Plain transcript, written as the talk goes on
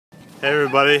Hey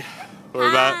everybody,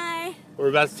 Hi. we're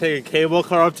about to take a cable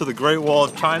car up to the Great Wall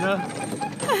of China.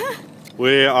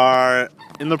 We are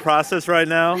in the process right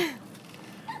now.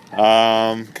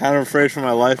 Kind of afraid for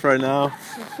my life right now.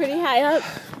 We're pretty high up.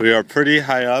 We are pretty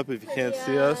high up if you can't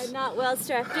see us. Not well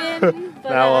strapped in. But,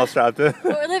 Not well strapped in.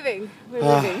 But we're living. We're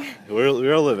living.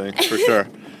 We're living for sure.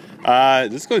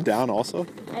 Does this go down also?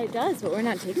 It does, but we're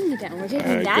not taking it down. We're taking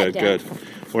Alright, that down. good.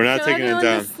 We're not taking it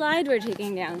down. The slide we're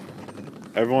taking down.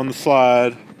 Everyone the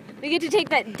slide. We get to take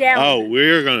that down. Oh,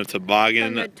 we're gonna toboggan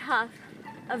from the top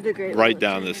of the Great right Wall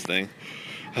down this thing.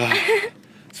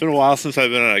 It's been a while since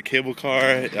I've been on a cable car.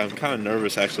 I'm kind of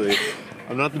nervous actually.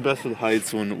 I'm not the best with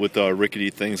heights with rickety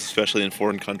things, especially in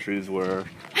foreign countries where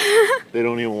they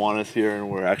don't even want us here and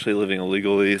we're actually living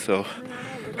illegally. So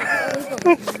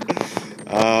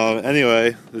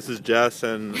anyway, this is Jess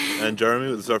and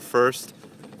Jeremy. This is our first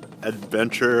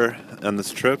adventure on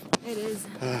this trip. It is.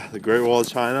 The Great Wall of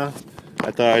China. I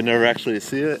thought I'd never actually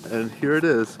see it, and here it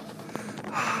is.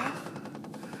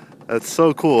 That's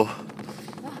so cool.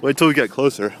 Wait till we get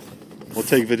closer. We'll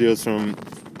take videos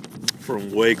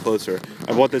from way closer.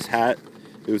 I bought this hat.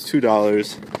 It was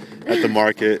 $2 at the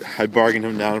market. I bargained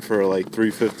him down for like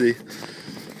 $3.50.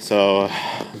 So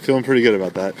I'm feeling pretty good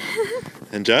about that.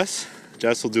 And Jess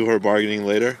will do her bargaining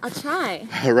later. I'll try.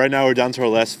 Right now we're down to our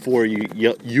last 4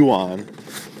 yuan.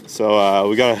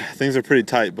 So things are pretty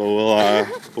tight, but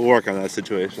we'll work on that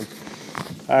situation.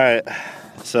 All right.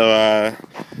 So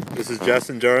this is Jess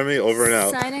and Jeremy, over and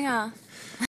out. Signing off.